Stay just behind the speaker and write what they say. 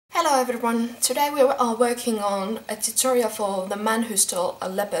Hello everyone! Today we are working on a tutorial for The Man Who Stole a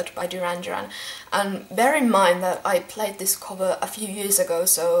Leopard by Duran Duran. And bear in mind that I played this cover a few years ago,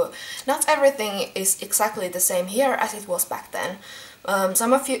 so not everything is exactly the same here as it was back then.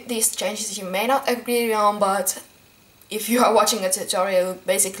 Some of these changes you may not agree on, but if you are watching a tutorial you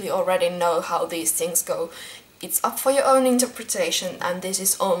basically already know how these things go. It's up for your own interpretation, and this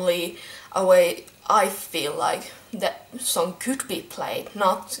is only a way I feel like that song could be played,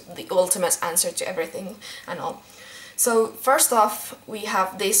 not the ultimate answer to everything and all. So first off, we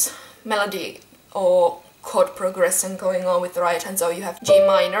have this melody or chord progression going on with the right hand. So you have G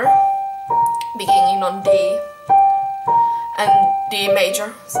minor, beginning on D, and D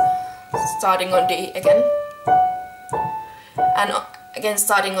major, starting on D again. And again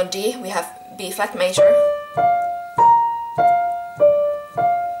starting on D, we have B flat major,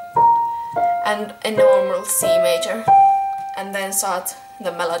 and a normal C major, and then start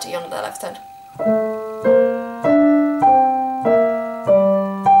the melody on the left hand.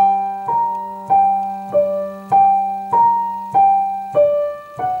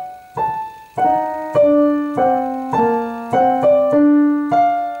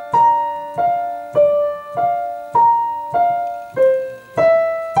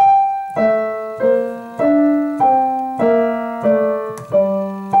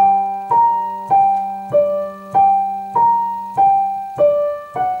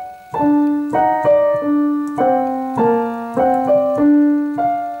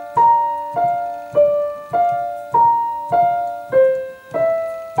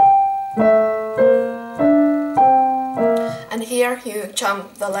 Here you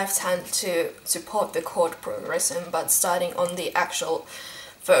jump the left hand to support the chord progression, but starting on the actual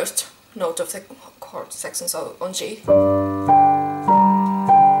first note of the chord section, so on G.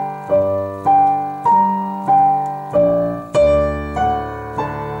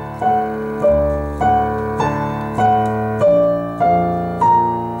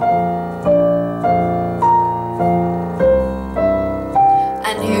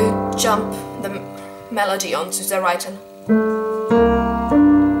 And you jump the melody onto the right hand.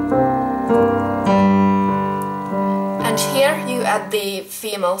 And here you add the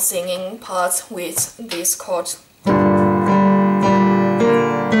female singing part with these chords. And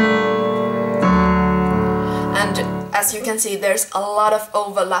as you can see, there's a lot of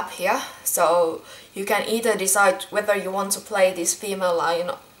overlap here, so you can either decide whether you want to play this female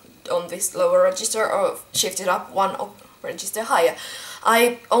line on this lower register or shift it up one register higher.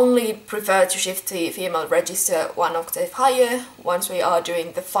 I only prefer to shift the female register one octave higher once we are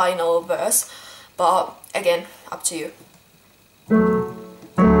doing the final verse, but again, up to you.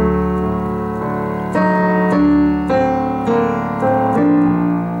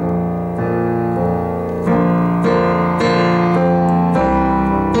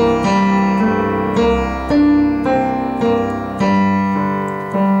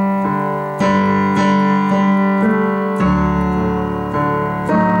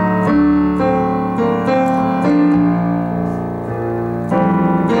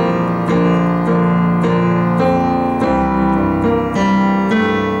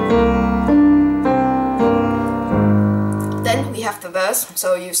 The verse,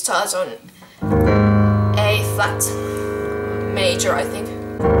 so you start on A flat major, I think,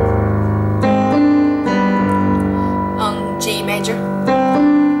 on G major,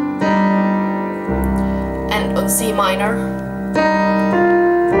 and on C minor,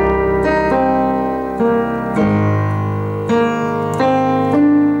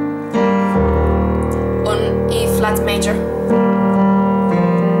 on E flat major,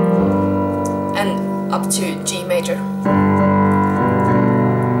 and up to G major.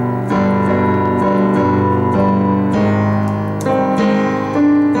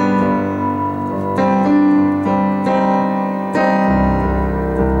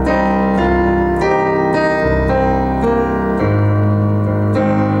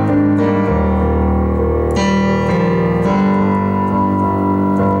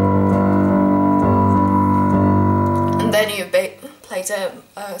 Play the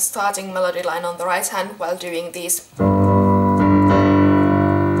starting melody line on the right hand while doing these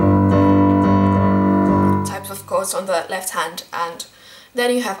types of chords on the left hand, and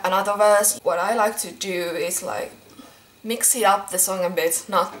then you have another verse. What I like to do is like mix it up the song a bit,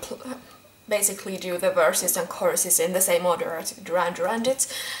 not basically do the verses and choruses in the same order as Duran Duran did.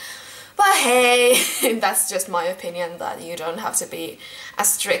 But hey, that's just my opinion, that you don't have to be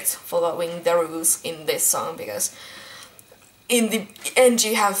as strict following the rules in this song, because in the end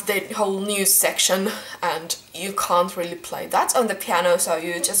you have the whole news section and you can't really play that on the piano, so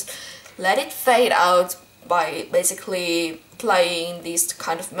you just let it fade out by basically playing this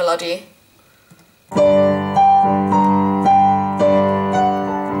kind of melody.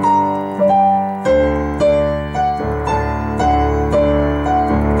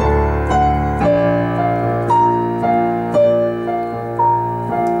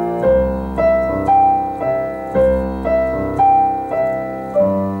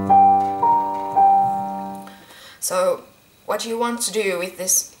 So what you want to do with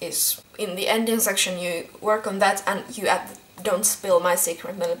this is, in the ending section you work on that and you add Don't Spill My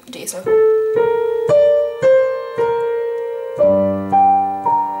Secret melody. So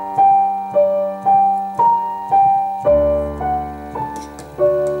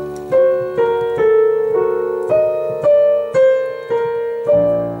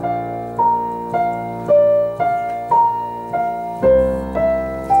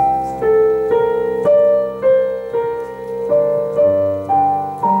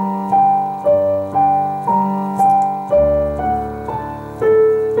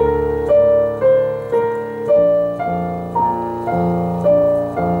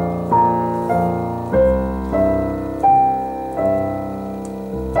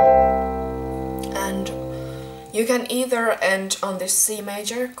you can either end on this C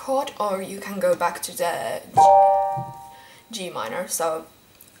major chord or you can go back to the G minor. So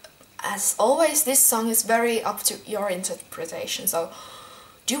as always, this song is very up to your interpretation, so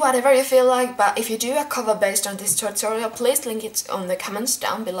do whatever you feel like. But if you do a cover based on this tutorial, please link it on the comments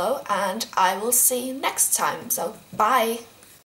down below, and I will see you next time. So bye!